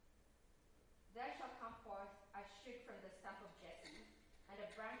shoot from the stump of Jesse, and a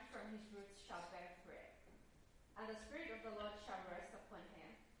branch from his roots shall bear fruit. And the Spirit of the Lord shall rest upon him,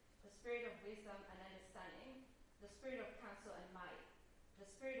 the Spirit of wisdom and understanding, the Spirit of counsel and might, the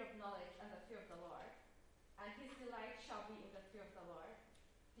Spirit of knowledge and the fear of the Lord. And his delight shall be in the fear of the Lord.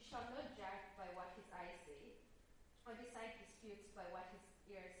 He shall not judge by what his eyes see, or decide disputes by what his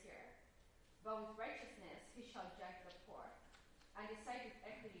ears hear. But with righteousness he shall judge the poor, and decide with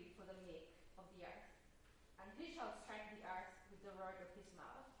equity for the meek of the earth. And he shall strike the earth with the rod of his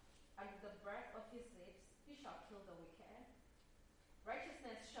mouth, and with the breath of his lips he shall kill the wicked.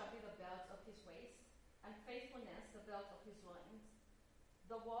 Righteousness shall be the belt of his waist, and faithfulness the belt of his loins.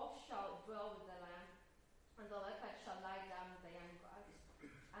 The wolf shall dwell with the lamb, and the leopard shall lie down with the young goat,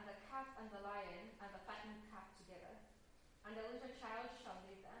 and the calf and the lion and the fattened calf together. And the little child shall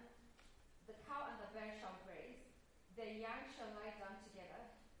lead them. The cow and the bear shall graze, their young shall lie down together,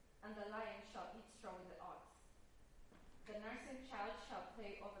 and the lion shall eat straw with the ox. The nursing child shall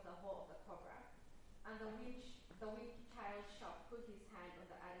play over the hole of the cobra, and the weaned child shall put his hand on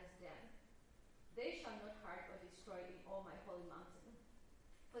the adder's den. They shall not hurt or destroy in all my holy mountain,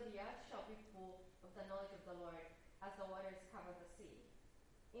 for the earth shall be full of the knowledge of the Lord, as the waters cover the sea.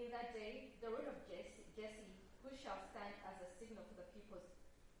 In that day, the root of Jesse, who shall stand as a signal for the peoples,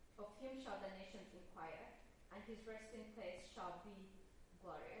 of him shall the nations inquire, and his resting place shall be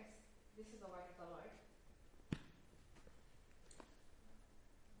glorious. This is the word of the Lord.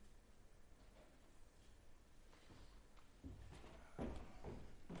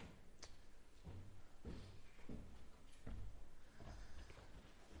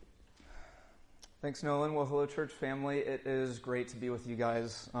 Thanks, Nolan. Well, hello, church family. It is great to be with you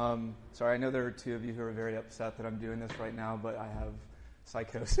guys. Sorry, I know there are two of you who are very upset that I'm doing this right now, but I have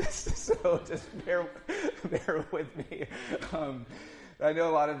psychosis, so just bear with me. I know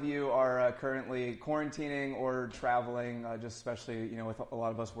a lot of you are currently quarantining or traveling, just especially, with a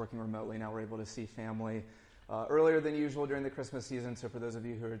lot of us working remotely now, we're able to see family earlier than usual during the Christmas season. So for those of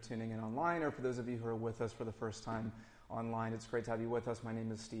you who are tuning in online, or for those of you who are with us for the first time online, it's great to have you with us. My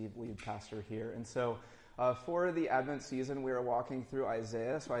name is Steve, lead pastor here. And so for the Advent season, we are walking through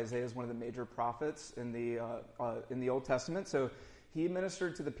Isaiah. So Isaiah is one of the major prophets in the Old Testament. So he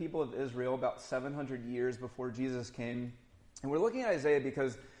ministered to the people of Israel about 700 years before Jesus came. And we're looking at Isaiah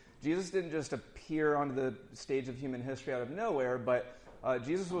because Jesus didn't just appear onto the stage of human history out of nowhere, but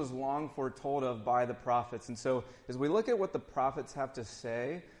Jesus was long foretold of by the prophets. And so as we look at what the prophets have to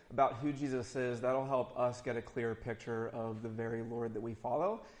say about who Jesus is, that'll help us get a clearer picture of the very Lord that we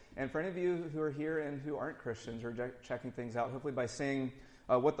follow. And for any of you who are here and who aren't Christians or checking things out, hopefully by seeing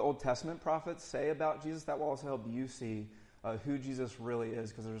what the Old Testament prophets say about Jesus, that will also help you see who Jesus really is,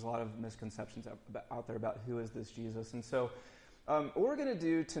 because there's a lot of misconceptions out there about who is this Jesus. And so what we're going to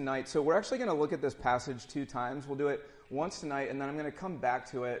do tonight, so we're actually going to look at this passage 2 times. We'll do it once tonight, and then I'm going to come back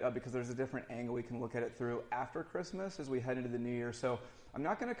to it because there's a different angle we can look at it through after Christmas as we head into the new year. So I'm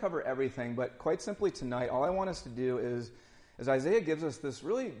not going to cover everything, but quite simply tonight, all I want us to do is, as Isaiah gives us this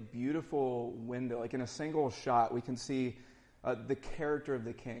really beautiful window, like in a single shot, we can see the character of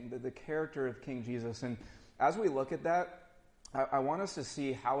the king, the character of King Jesus. And as we look at that, I want us to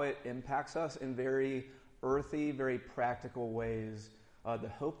see how it impacts us in very earthy, very practical ways, the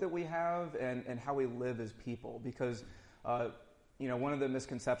hope that we have and how we live as people. Because, one of the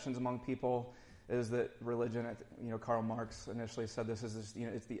misconceptions among people is that religion, Karl Marx initially said this is just,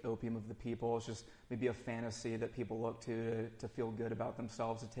 it's the opium of the people. It's just maybe a fantasy that people look to feel good about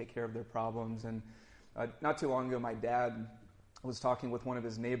themselves, to take care of their problems. And not too long ago, my dad was talking with one of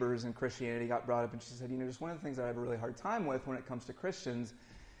his neighbors, and Christianity got brought up, and she said, just one of the things that I have a really hard time with when it comes to Christians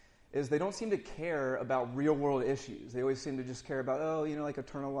is they don't seem to care about real-world issues. They always seem to just care about, like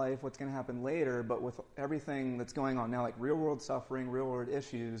eternal life, what's going to happen later. But with everything that's going on now, like real-world suffering, real-world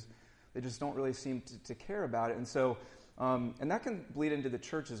issues, they just don't really seem to care about it. And so, and that can bleed into the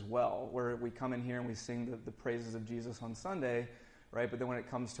church as well, where we come in here and we sing the praises of Jesus on Sunday, right? But then when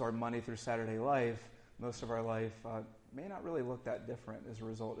it comes to our Monday through Saturday life, most of our life may not really look that different as a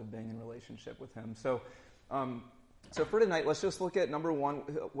result of being in relationship with him. So for tonight, let's just look at number one.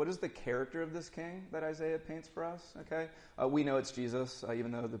 What is the character of this king that Isaiah paints for us? Okay, we know it's Jesus,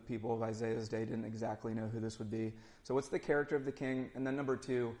 even though the people of Isaiah's day didn't exactly know who this would be. So what's the character of the king? And then number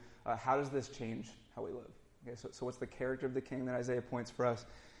 2, how does this change how we live? Okay, so what's the character of the king that Isaiah points for us?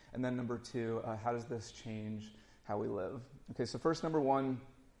 And then number 2, how does this change how we live? Okay, so first, number 1,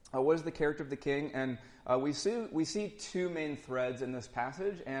 what is the character of the king? And we see 2 main threads in this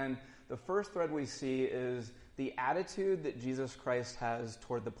passage, and the first thread we see is the attitude that Jesus Christ has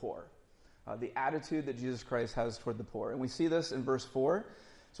toward the poor. The attitude that Jesus Christ has toward the poor. And we see this in verse 4.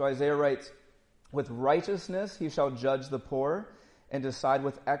 So Isaiah writes, With righteousness he shall judge the poor and decide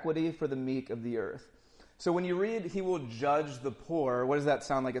with equity for the meek of the earth. So when you read, he will judge the poor, what does that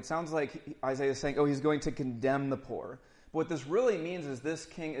sound like? It sounds like Isaiah is saying, oh, he's going to condemn the poor. But what this really means is this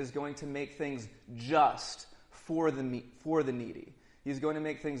king is going to make things just for the needy. He's going to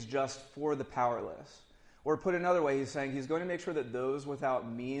make things just for the powerless. Or put another way, he's saying he's going to make sure that those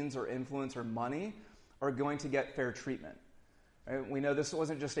without means or influence or money are going to get fair treatment. Right? We know this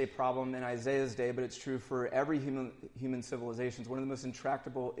wasn't just a problem in Isaiah's day, but it's true for every human civilization. It's one of the most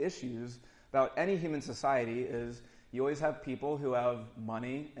intractable issues about any human society is you always have people who have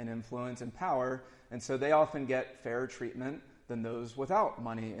money and influence and power, and so they often get fairer treatment than those without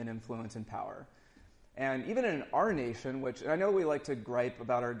money and influence and power. And even in our nation, which I know we like to gripe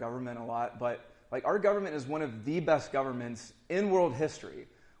about our government a lot, but like our government is one of the best governments in world history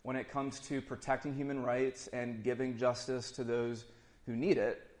when it comes to protecting human rights and giving justice to those who need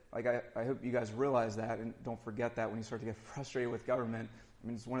it. Like I hope you guys realize that and don't forget that when you start to get frustrated with government. I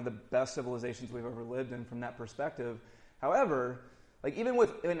mean, it's one of the best civilizations we've ever lived in from that perspective. However, like even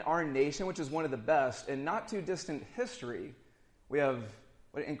within our nation, which is one of the best, in not too distant history, we have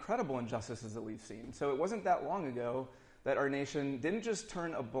what incredible injustices that we've seen. So it wasn't that long ago that our nation didn't just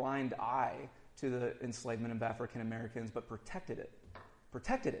turn a blind eye to the enslavement of African Americans, but protected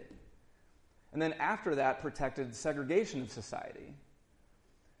it. And then after that, protected segregation of society.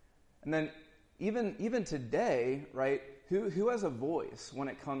 And then even today, right, who has a voice when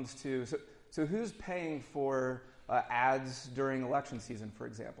it comes to, so who's paying for ads during election season, for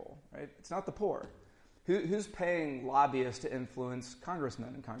example, right? It's not the poor. Who's paying lobbyists to influence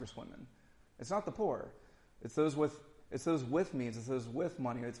congressmen and congresswomen? It's not the poor. It's those with means. It's those with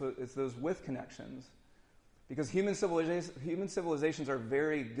money. It's those with connections. Because human civilizations are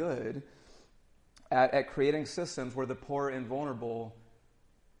very good at creating systems where the poor and vulnerable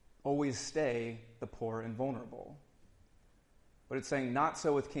always stay the poor and vulnerable. But it's saying not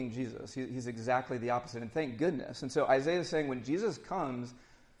so with King Jesus. He's exactly the opposite, and thank goodness. And so Isaiah is saying when Jesus comes,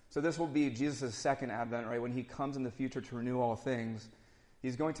 so this will be Jesus' second advent, right? When he comes in the future to renew all things,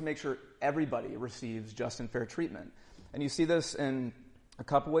 he's going to make sure everybody receives just and fair treatment. And you see this in a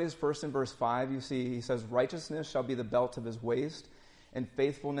couple ways. First, in verse 5, you see he says, righteousness shall be the belt of his waist, and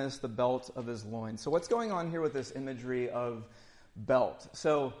faithfulness the belt of his loins. So what's going on here with this imagery of belt?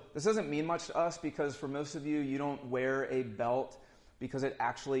 So this doesn't mean much to us because for most of you, you don't wear a belt because it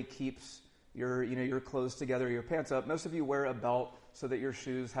actually keeps your clothes together, your pants up. Most of you wear a belt so that your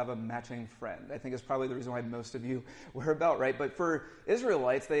shoes have a matching friend. I think it's probably the reason why most of you wear a belt, right? But for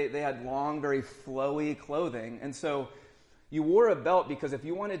Israelites, they had long, very flowy clothing. And so you wore a belt because if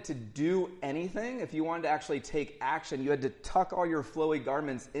you wanted to do anything, if you wanted to actually take action, you had to tuck all your flowy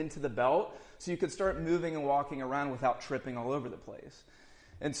garments into the belt so you could start moving and walking around without tripping all over the place.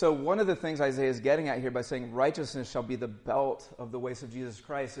 And so one of the things Isaiah is getting at here by saying righteousness shall be the belt of the waist of Jesus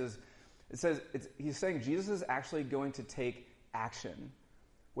Christ is he's saying Jesus is actually going to take action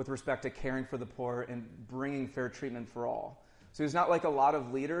with respect to caring for the poor and bringing fair treatment for all. So he's not like a lot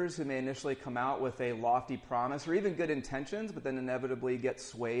of leaders who may initially come out with a lofty promise or even good intentions, but then inevitably get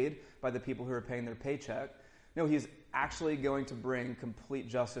swayed by the people who are paying their paycheck. No, he's actually going to bring complete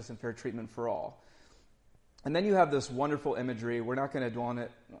justice and fair treatment for all. And then you have this wonderful imagery. We're not going to dwell on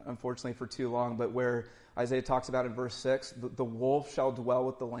it, unfortunately, for too long, but where Isaiah talks about in verse 6, the wolf shall dwell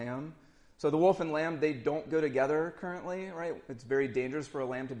with the lamb. So the wolf and lamb, they don't go together currently, right? It's very dangerous for a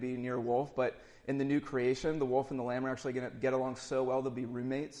lamb to be near a wolf, but in the new creation, the wolf and the lamb are actually going to get along so well they'll be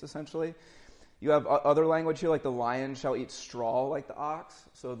roommates, essentially. You have other language here, like the lion shall eat straw like the ox,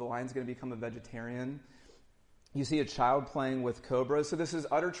 so the lion's going to become a vegetarian. You see a child playing with cobras. So this is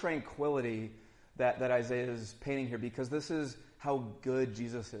utter tranquility that Isaiah is painting here, because this is how good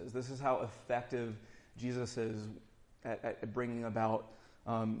Jesus is. This is how effective Jesus is at bringing about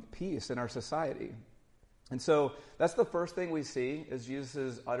peace in our society. And so that's the first thing we see is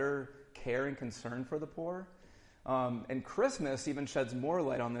Jesus' utter care and concern for the poor. And Christmas even sheds more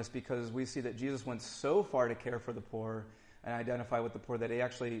light on this because we see that Jesus went so far to care for the poor and identify with the poor that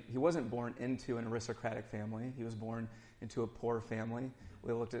he wasn't born into an aristocratic family. He was born into a poor family.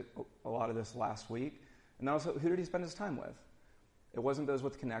 We looked at a lot of this last week. And also, who did he spend his time with? It wasn't those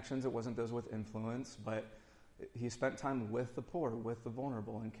with connections. It wasn't those with influence. But he spent time with the poor, with the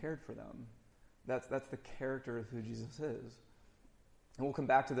vulnerable, and cared for them. That's the character of who Jesus is. And we'll come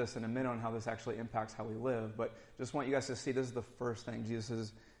back to this in a minute on how this actually impacts how we live. But just want you guys to see this is the first thing.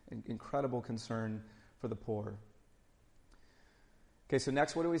 Jesus' incredible concern for the poor. Okay, so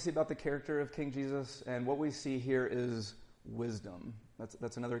next, what do we see about the character of King Jesus? And what we see here is wisdom.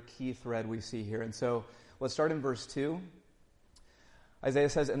 That's another key thread we see here. And so let's start in verse 2. Isaiah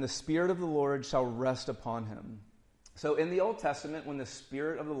says, "And the Spirit of the Lord shall rest upon him." So in the Old Testament, when the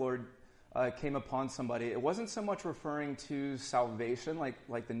Spirit of the Lord came upon somebody, it wasn't so much referring to salvation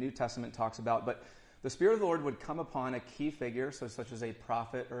like the New Testament talks about, but the Spirit of the Lord would come upon a key figure, so such as a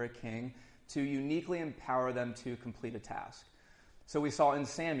prophet or a king, to uniquely empower them to complete a task. So we saw in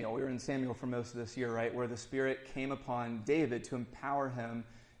Samuel, we were in Samuel for most of this year, right, where the Spirit came upon David to empower him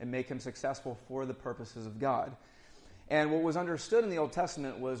and make him successful for the purposes of God. And what was understood in the Old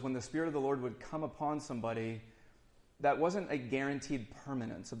Testament was when the Spirit of the Lord would come upon somebody, that wasn't a guaranteed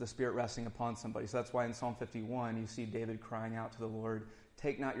permanence of the Spirit resting upon somebody. So that's why in Psalm 51 you see David crying out to the Lord,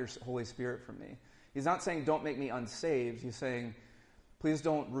 "Take not your Holy Spirit from me." He's not saying, "Don't make me unsaved." He's saying, "Please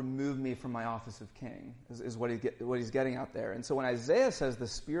don't remove me from my office of king," is what he's getting out there. And so when Isaiah says the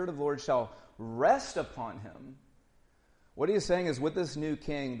Spirit of the Lord shall rest upon him, what he is saying is with this new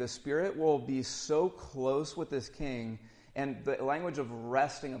king, the Spirit will be so close with this king, and the language of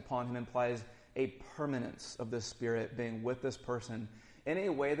resting upon him implies a permanence of the Spirit being with this person in a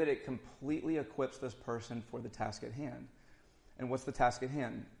way that it completely equips this person for the task at hand. And what's the task at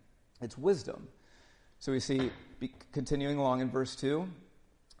hand? It's wisdom. So we see, continuing along in verse 2,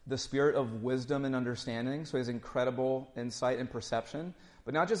 the Spirit of wisdom and understanding. So he has incredible insight and perception.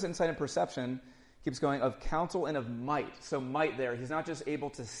 But not just insight and perception, keeps going, of counsel and of might. So might there, he's not just able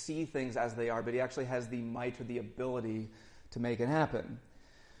to see things as they are, but he actually has the might or the ability to make it happen.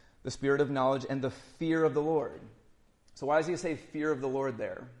 The Spirit of knowledge and the fear of the Lord. So why does he say fear of the Lord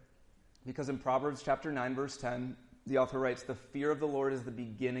there? Because in Proverbs chapter 9, verse 10, the author writes, "The fear of the Lord is the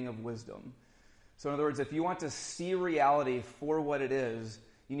beginning of wisdom." So in other words, if you want to see reality for what it is,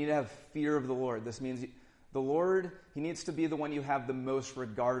 you need to have fear of the Lord. This means the Lord, he needs to be the one you have the most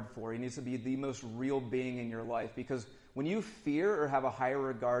regard for. He needs to be the most real being in your life. Because when you fear or have a higher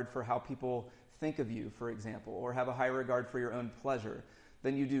regard for how people think of you, for example, or have a higher regard for your own pleasure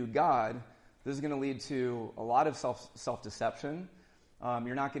than you do God, this is going to lead to a lot of self-deception.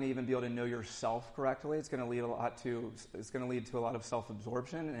 You're not going to even be able to know yourself correctly. It's going to lead to a lot of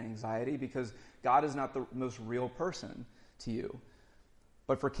self-absorption and anxiety because God is not the most real person to you.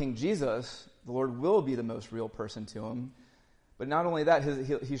 But for King Jesus, the Lord will be the most real person to him. But not only that,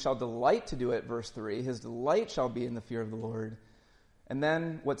 he shall delight to do it, verse 3. His delight shall be in the fear of the Lord. And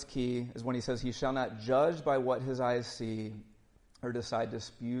then what's key is when he says, he shall not judge by what his eyes see or decide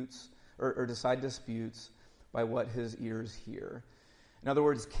disputes by what his ears hear. In other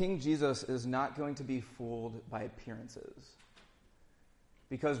words, King Jesus is not going to be fooled by appearances.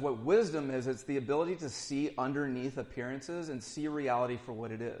 Because what wisdom is, it's the ability to see underneath appearances and see reality for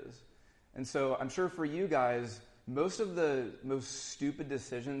what it is. And so I'm sure for you guys, most of the most stupid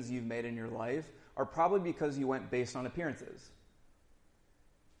decisions you've made in your life are probably because you went based on appearances.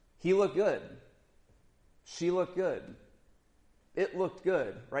 He looked good. She looked good. It looked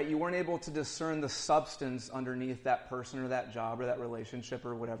good, right? You weren't able to discern the substance underneath that person or that job or that relationship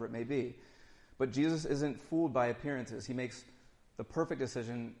or whatever it may be. But Jesus isn't fooled by appearances. He makes the perfect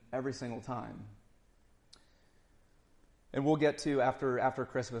decision every single time. And we'll get to, after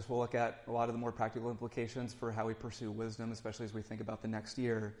Christmas, we'll look at a lot of the more practical implications for how we pursue wisdom, especially as we think about the next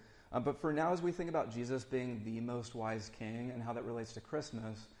year. But for now, as we think about Jesus being the most wise king and how that relates to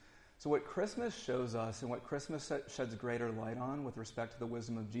Christmas, so what Christmas shows us and what Christmas sheds greater light on with respect to the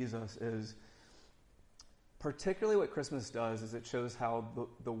wisdom of Jesus is, particularly what Christmas does is it shows how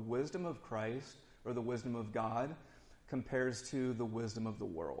the wisdom of Christ or the wisdom of God compares to the wisdom of the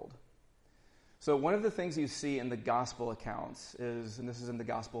world. So one of the things you see in the gospel accounts is, and this is in the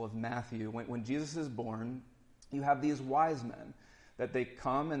Gospel of Matthew, when Jesus is born, you have these wise men that they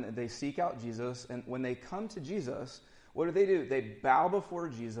come and they seek out Jesus, and when they come to Jesus, what do? They bow before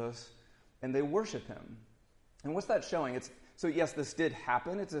Jesus and they worship him. And what's that showing? So yes, this did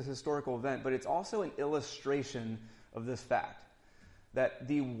happen. It's a historical event, but it's also an illustration of this fact that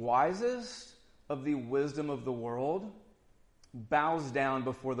the wisest of the wisdom of the world bows down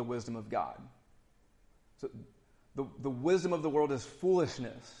before the wisdom of God. So the wisdom of the world is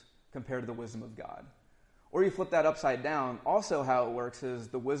foolishness compared to the wisdom of God. Or you flip that upside down, also how it works is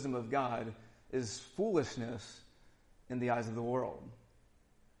the wisdom of God is foolishness in the eyes of the world.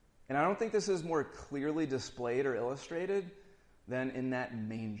 And I don't think this is more clearly displayed or illustrated than in that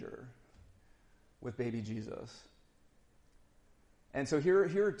manger with baby Jesus. And so here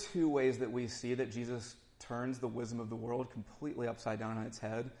are two ways that we see that Jesus turns the wisdom of the world completely upside down on its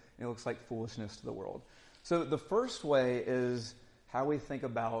head, and it looks like foolishness to the world. So the first way is how we think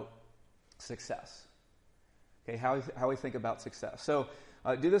about success. Okay, how we think about success. So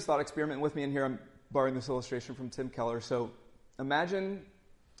do this thought experiment with me in here. I'm borrowing this illustration from Tim Keller. So imagine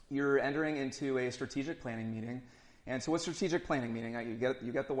you're entering into a strategic planning meeting, And so what's strategic planning meaning? You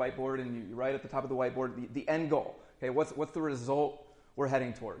get the whiteboard and you write at the top of the whiteboard the end goal. Okay, what's the result we're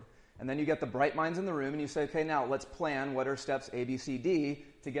heading toward? And then you get the bright minds in the room and you say, okay, now let's plan what are steps A, B, C, D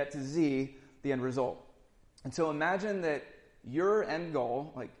to get to Z, the end result. And so imagine that your end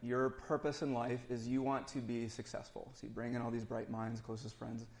goal, like your purpose in life, is you want to be successful. So you bring in all these bright minds, closest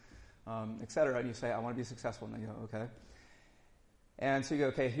friends, etc., and you say, I want to be successful. And they go, okay. And so you go,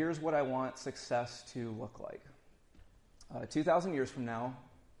 okay, here's what I want success to look like. 2,000 years from now,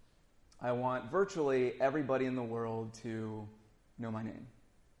 I want virtually everybody in the world to know my name.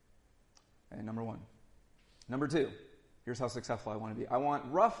 Okay, number one. Number two, here's how successful I want to be. I want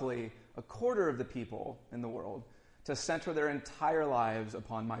roughly a quarter of the people in the world to center their entire lives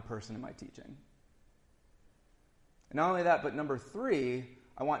upon my person and my teaching. And not only that, but number three,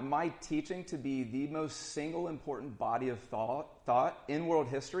 I want my teaching to be the most single important body of thought in world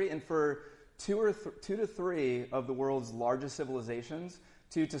history, and for two to three of the world's largest civilizations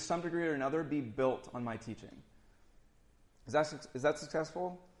to some degree or another, be built on my teaching. Is that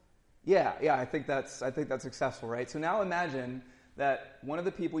successful? Yeah, I think that's successful, right? So now imagine that one of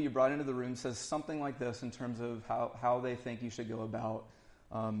the people you brought into the room says something like this in terms of how they think you should go about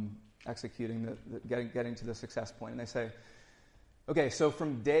executing getting to the success point. And they say, okay, so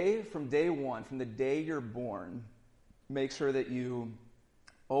from day one, from the day you're born, make sure that you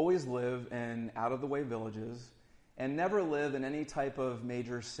always live in out-of-the-way villages and never live in any type of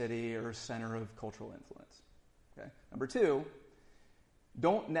major city or center of cultural influence. Okay. Number two,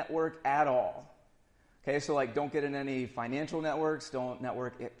 don't network at all. Okay, so like don't get in any financial networks, don't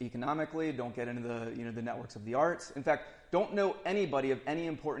network economically, don't get into the networks of the arts. In fact, don't know anybody of any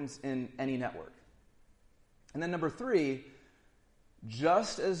importance in any network. And then number three,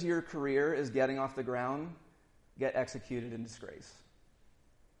 just as your career is getting off the ground, get executed in disgrace.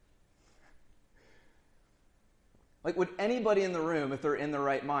 Like, would anybody in the room, if they're in the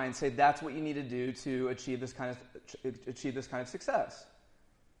right mind, say that's what you need to do to achieve this kind of success?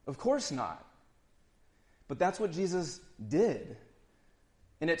 Of course not. But that's what Jesus did.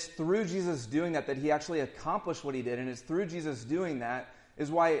 And it's through Jesus doing that he actually accomplished what he did. And it's through Jesus doing that is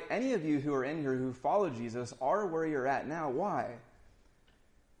why any of you who are in here who follow Jesus are where you're at now. Why?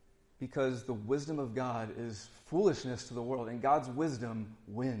 Because the wisdom of God is foolishness to the world. And God's wisdom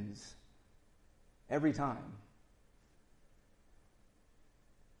wins. Every time.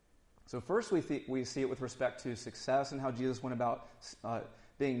 So first we see it with respect to success and how Jesus went about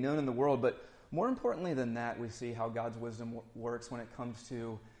being known in the world. But more importantly than that, we see how God's wisdom works when it comes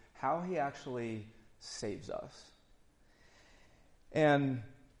to how he actually saves us. And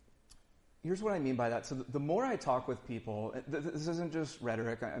here's what I mean by that. So the more I talk with people, this isn't just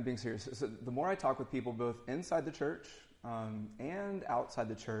rhetoric, I'm being serious. So the more I talk with people both inside the church and outside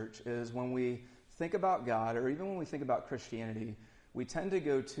the church is when we think about God, or even when we think about Christianity, we tend to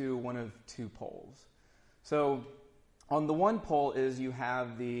go to one of two poles. So on the one pole is you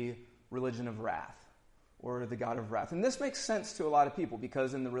have the religion of wrath, or the God of wrath. And this makes sense to a lot of people,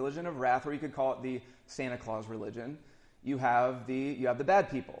 because in the religion of wrath, or you could call it the Santa Claus religion, you have the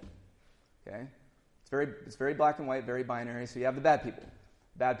bad people. Okay? It's very black and white, very binary, so you have the bad people.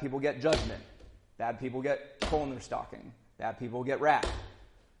 Bad people get judgment. Bad people get coal in their stocking. Bad people get wrath.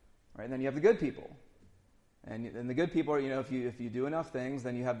 Right? And then you have the good people. And the good people are, if you do enough things,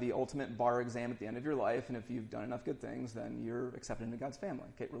 then you have the ultimate bar exam at the end of your life, and if you've done enough good things, then you're accepted into God's family.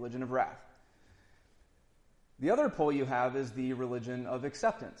 Okay, religion of wrath. The other pole you have is the religion of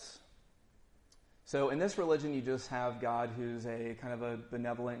acceptance. So in this religion, you just have God who's a kind of a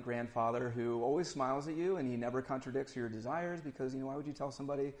benevolent grandfather who always smiles at you, and he never contradicts your desires, because, why would you tell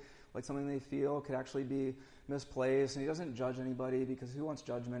somebody like something they feel could actually be misplaced? And he doesn't judge anybody, because who wants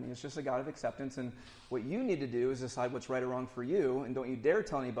judgment? He's just a God of acceptance, and what you need to do is decide what's right or wrong for you, and don't you dare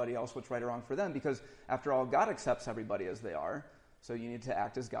tell anybody else what's right or wrong for them, because after all, God accepts everybody as they are, so you need to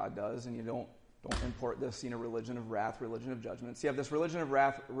act as God does, and you don't import this religion of wrath, religion of judgment. So you have this religion of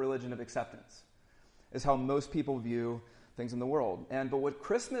wrath, religion of acceptance, is how most people view things in the world. But what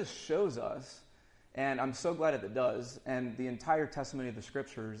Christmas shows us, and I'm so glad that it does, and the entire testimony of the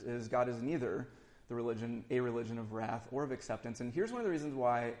Scriptures, is God is neither a religion of wrath or of acceptance. And here's one of the reasons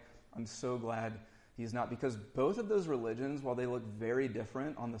why I'm so glad he's not, because both of those religions, while they look very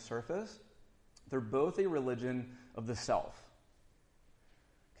different on the surface, they're both a religion of the self.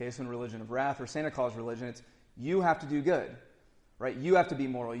 Okay, so in religion of wrath, or Santa Claus religion, it's you have to do good, right? You have to be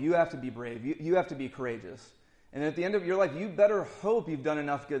moral, you have to be brave, you have to be courageous. And at the end of your life, you better hope you've done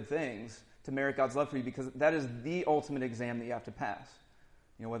enough good things to merit God's love for you, because that is the ultimate exam that you have to pass,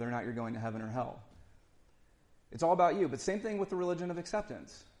 whether or not you're going to heaven or hell. It's all about you. But same thing with the religion of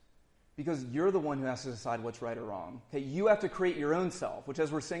acceptance. because you're the one who has to decide what's right or wrong. Okay, you have to create your own self, which,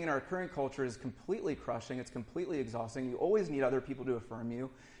 as we're seeing in our current culture, is completely crushing. It's completely exhausting. You always need other people to affirm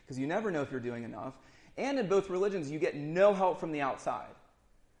you because you never know if you're doing enough. And in both religions, you get no help from the outside.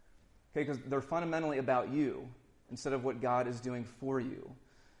 Okay, because they're fundamentally about you instead of what God is doing for you.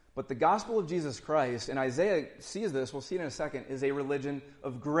 But the gospel of Jesus Christ, and Isaiah sees this, we'll see it in a second, is a religion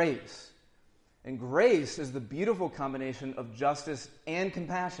of grace. And grace is the beautiful combination of justice and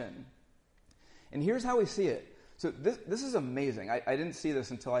compassion. And here's how we see it. So this is amazing. I didn't see this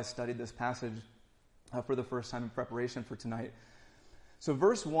until I studied this passage for the first time in preparation for tonight. So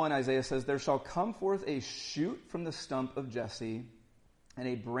verse 1, Isaiah says, "There shall come forth a shoot from the stump of Jesse, and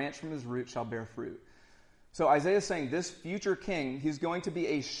a branch from his root shall bear fruit." So Isaiah is saying this future king, he's going to be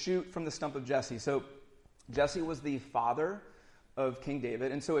a shoot from the stump of Jesse. So Jesse was the father of King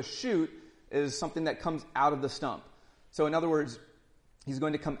David, and so a shoot is something that comes out of the stump. So in other words, he's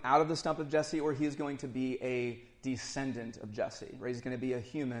going to come out of the stump of Jesse, or he's going to be a descendant of Jesse, right? He's going to be a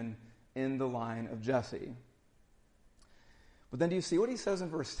human in the line of Jesse. But then do you see what he says in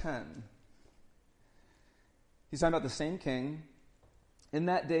verse 10? He's talking about the same king. "In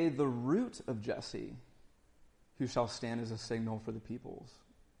that day, the root of Jesse, who shall stand as a signal for the peoples."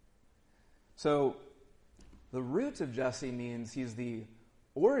 So the root of Jesse means he's the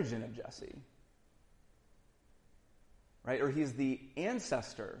origin of Jesse, right? Or he's the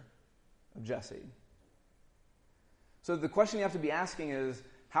ancestor of Jesse. So the question you have to be asking is,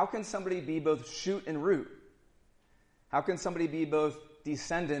 how can somebody be both shoot and root? How can somebody be both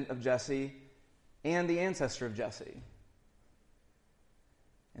descendant of Jesse and the ancestor of Jesse?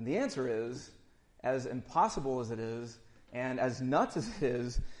 And the answer is, as impossible as it is, and as nuts as it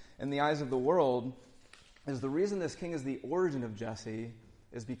is in the eyes of the world, is the reason this king is the origin of Jesse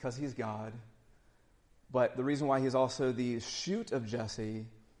is because he's God. But the reason why he's also the shoot of Jesse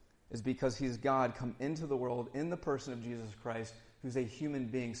is because he's God come into the world in the person of Jesus Christ, who's a human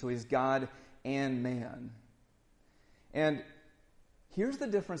being. So he's God and man. And here's the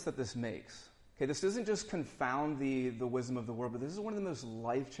difference that this makes. Okay, this doesn't just confound the wisdom of the world, but this is one of the most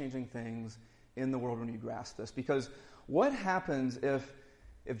life-changing things in the world when you grasp this. Because what happens if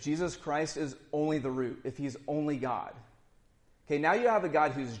Jesus Christ is only the root, if he's only God? Okay, now you have a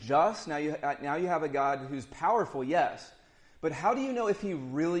God who's just, now you have a God who's powerful, yes. But how do you know if he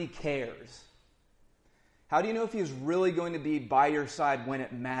really cares? How do you know if he's really going to be by your side when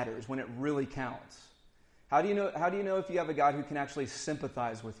it matters, when it really counts? How do you know if you have a God who can actually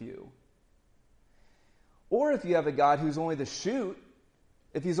sympathize with you? Or if you have a God who's only the shoot,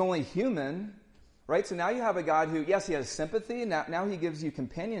 if he's only human, right? So now you have a God who, yes, he has sympathy, now he gives you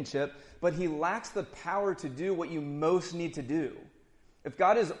companionship, but he lacks the power to do what you most need to do. If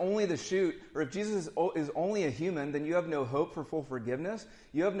God is only the shoot, or if Jesus is only a human, then you have no hope for full forgiveness.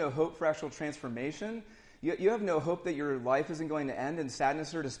 You have no hope for actual transformation. You have no hope that your life isn't going to end in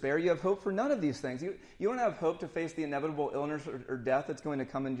sadness or despair. You have hope for none of these things. You don't have hope to face the inevitable illness or death that's going to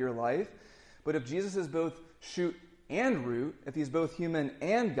come into your life. But if Jesus is both shoot and root, if he's both human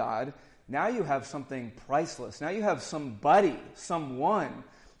and God, now you have something priceless. Now you have somebody, someone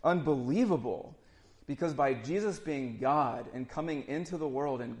unbelievable. Because by Jesus being God and coming into the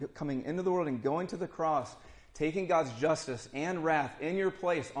world and going to the cross, taking God's justice and wrath in your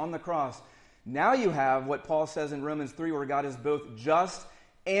place on the cross, now you have what Paul says in Romans 3, where God is both just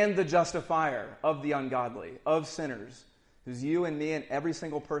and the justifier of the ungodly, of sinners, who's you and me and every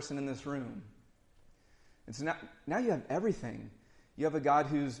single person in this room. And so now you have everything. You have a God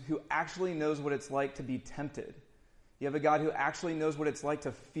who actually knows what it's like to be tempted. You have a God who actually knows what it's like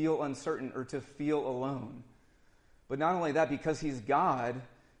to feel uncertain or to feel alone. But not only that, because he's God,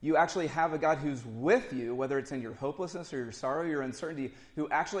 you actually have a God who's with you, whether it's in your hopelessness or your sorrow, your uncertainty, who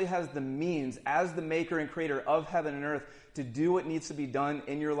actually has the means, as the maker and creator of heaven and earth, to do what needs to be done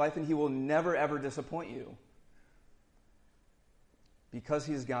in your life, and he will never, ever disappoint you. Because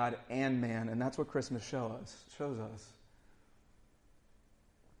he's God and man, and that's what Christmas shows us.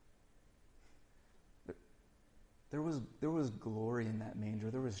 There was glory in that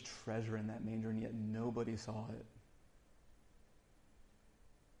manger. There was treasure in that manger, and yet nobody saw it.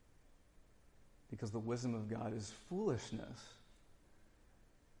 Because the wisdom of God is foolishness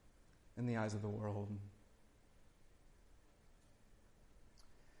in the eyes of the world.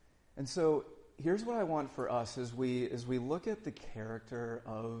 And so here's what I want for us as we look at the character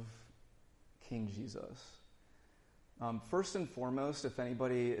of King Jesus. First and foremost, if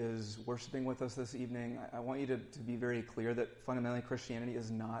anybody is worshiping with us this evening, I want you to be very clear that fundamentally Christianity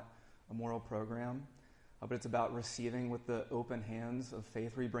is not a moral program, but it's about receiving with the open hands of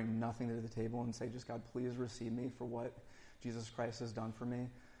faith, where you bring nothing to the table and say, just God, please receive me for what Jesus Christ has done for me.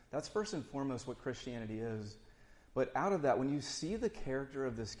 That's first and foremost what Christianity is. But out of that, when you see the character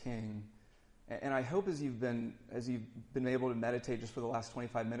of this king, and I hope as you've been able to meditate just for the last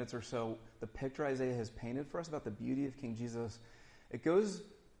 25 minutes or so, the picture Isaiah has painted for us about the beauty of King Jesus,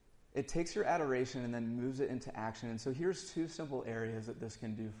 it takes your adoration and then moves it into action. And so here's two simple areas that this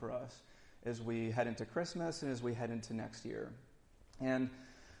can do for us as we head into Christmas and as we head into next year. And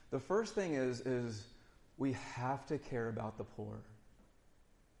the first thing is we have to care about the poor.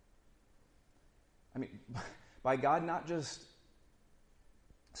 I mean, by God not just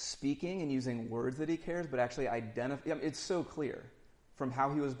speaking and using words that he cares, but actually identifying. It's so clear from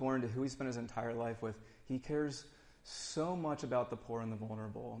how he was born to who he spent his entire life with. He cares so much about the poor and the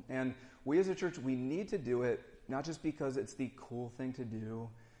vulnerable. And we as a church, we need to do it not just because it's the cool thing to do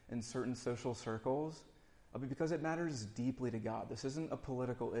in certain social circles, but because it matters deeply to God. This isn't a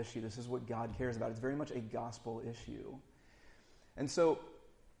political issue. This is what God cares about. It's very much a gospel issue. And so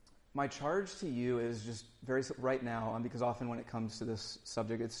my charge to you is just right now, because often when it comes to this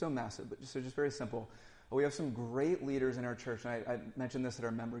subject, it's so massive, but just very simple. We have some great leaders in our church, and I mentioned this at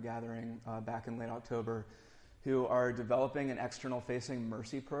our member gathering back in late October, who are developing an external-facing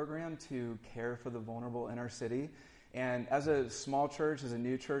mercy program to care for the vulnerable in our city. And as a small church, as a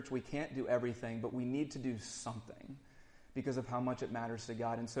new church, we can't do everything, but we need to do something because of how much it matters to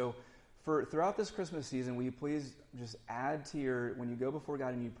God. And so throughout this Christmas season, will you please just add to when you go before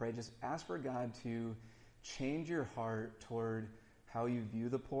God and you pray, just ask for God to change your heart toward how you view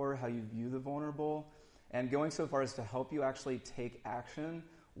the poor, how you view the vulnerable, and going so far as to help you actually take action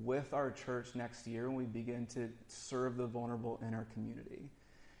with our church next year when we begin to serve the vulnerable in our community.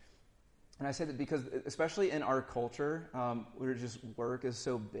 And I say that because, especially in our culture, where just work is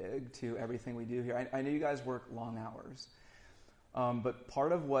so big to everything we do here. I know you guys work long hours. But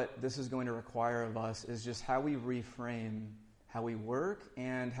part of what this is going to require of us is just how we reframe how we work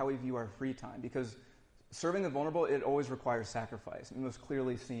and how we view our free time. Because serving the vulnerable, it always requires sacrifice. And most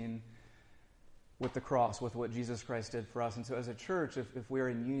clearly seen with the cross, with what Jesus Christ did for us. And so as a church, if we are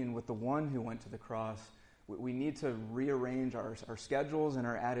in union with the one who went to the cross, we need to rearrange our schedules and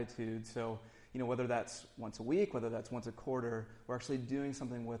our attitudes. So, whether that's once a week, whether that's once a quarter, we're actually doing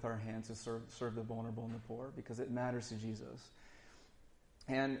something with our hands to serve the vulnerable and the poor because it matters to Jesus.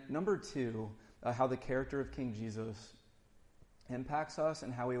 And number two, how the character of King Jesus impacts us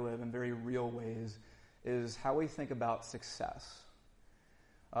and how we live in very real ways is how we think about success,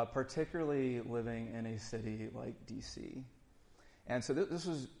 particularly living in a city like D.C. And so this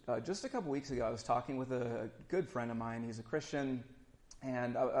was just a couple weeks ago. I was talking with a good friend of mine. He's a Christian,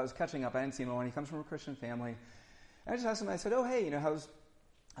 and I was catching up. I hadn't seen him in a while. He comes from a Christian family. And I just asked him, I said, oh, hey, how's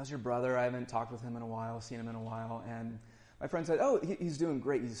your brother? I haven't talked with him in a while, seen him in a while. And my friend said, oh, he's doing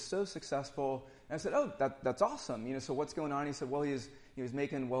great. He's so successful. And I said, oh, that's awesome. So what's going on? He said, well, he's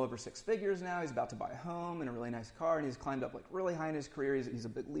making well over 6 figures now. He's about to buy a home and a really nice car, and he's climbed up really high in his career. He's a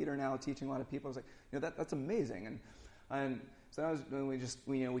big leader now, teaching a lot of people. I was like, that's amazing. And so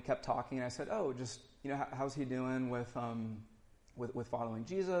we kept talking, and I said, oh, how's he doing with following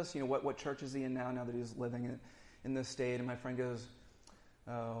Jesus? What church is he in now that he's living in this state? And my friend goes,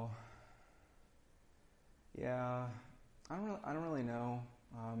 oh, yeah, I don't really know.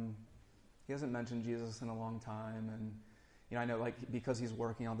 He hasn't mentioned Jesus in a long time, and I know because he's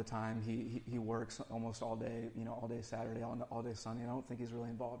working all the time, he works almost all day, all day Saturday, all day Sunday. I don't think he's really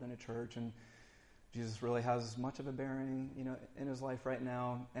involved in a church, and Jesus really has much of a bearing, in his life right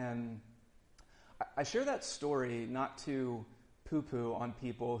now. And I share that story not to poo-poo on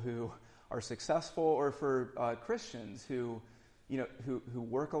people who are successful or for Christians who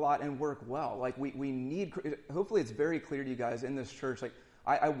work a lot and work well. We need, hopefully it's very clear to you guys in this church,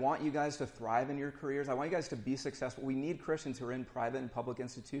 I want you guys to thrive in your careers. I want you guys to be successful. We need Christians who are in private and public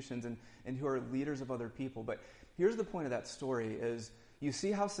institutions and who are leaders of other people. But here's the point of that story is you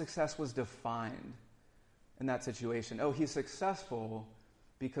see how success was defined in that situation. Oh, he's successful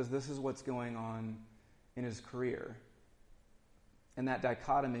because this is what's going on in his career. And that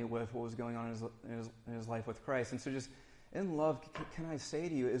dichotomy with what was going on in his life with Christ. And so just in love, can I say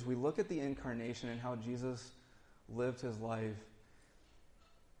to you, as we look at the incarnation and how Jesus lived his life,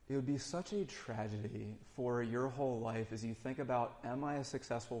 it would be such a tragedy for your whole life as you think about, am I a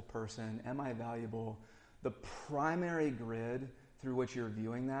successful person? Am I valuable? The primary grid through which you're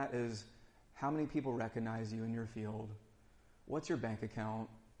viewing that is how many people recognize you in your field? What's your bank account?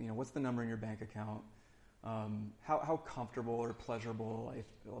 What's the number in your bank account? How comfortable or pleasurable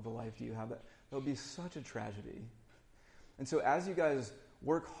of a life do you have? That would be such a tragedy. And so as you guys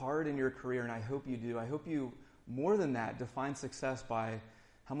work hard in your career, and I hope you do, I hope you, more than that, define success by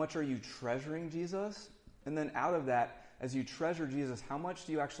how much are you treasuring Jesus? And then out of that, as you treasure Jesus, how much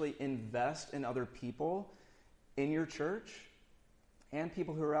do you actually invest in other people in your church and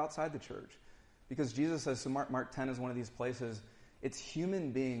people who are outside the church? Because Jesus says, so Mark 10 is one of these places, it's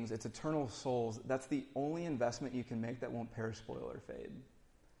human beings, it's eternal souls. That's the only investment you can make that won't perish, spoil, or fade.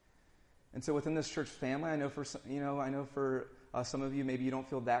 And so within this church family, I know for some of you, maybe you don't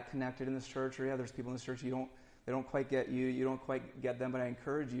feel that connected in this church, or there's people in this church they don't quite get you, you don't quite get them, but I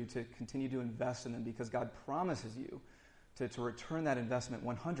encourage you to continue to invest in them because God promises you to return that investment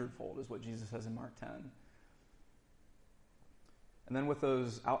 100-fold, is what Jesus says in Mark 10. And then with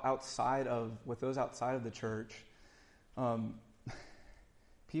those outside of the church,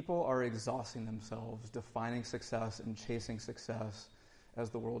 people are exhausting themselves, defining success and chasing success as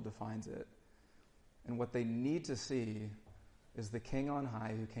the world defines it. And what they need to see is the King on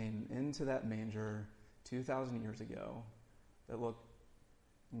high who came into that manger 2,000 years ago that looked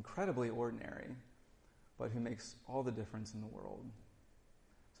incredibly ordinary, but who makes all the difference in the world.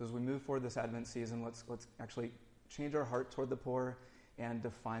 So as we move forward this Advent season, let's actually change our heart toward the poor and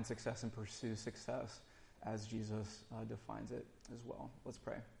define success and pursue success as Jesus defines it as well. Let's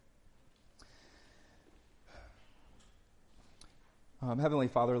pray. Heavenly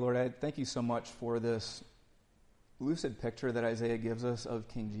Father, Lord, I thank you so much for this lucid picture that Isaiah gives us of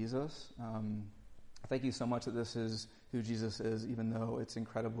King Jesus. Thank you so much that this is who Jesus is, even though it's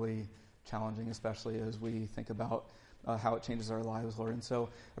incredibly challenging, especially as we think about how it changes our lives, Lord. And so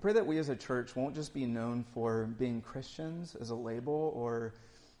I pray that we as a church won't just be known for being Christians as a label or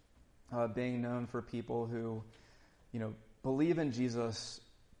being known for people who, believe in Jesus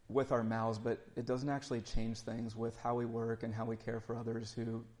with our mouths, but it doesn't actually change things with how we work and how we care for others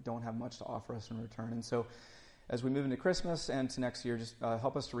who don't have much to offer us in return. And so as we move into Christmas and to next year, just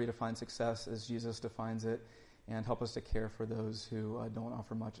help us to redefine success as Jesus defines it, and help us to care for those who don't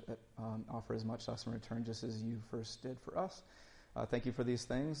offer as much to us in return, just as you first did for us. Thank you for these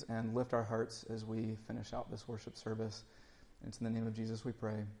things, and lift our hearts as we finish out this worship service. And it's in the name of Jesus we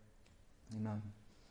pray. Amen.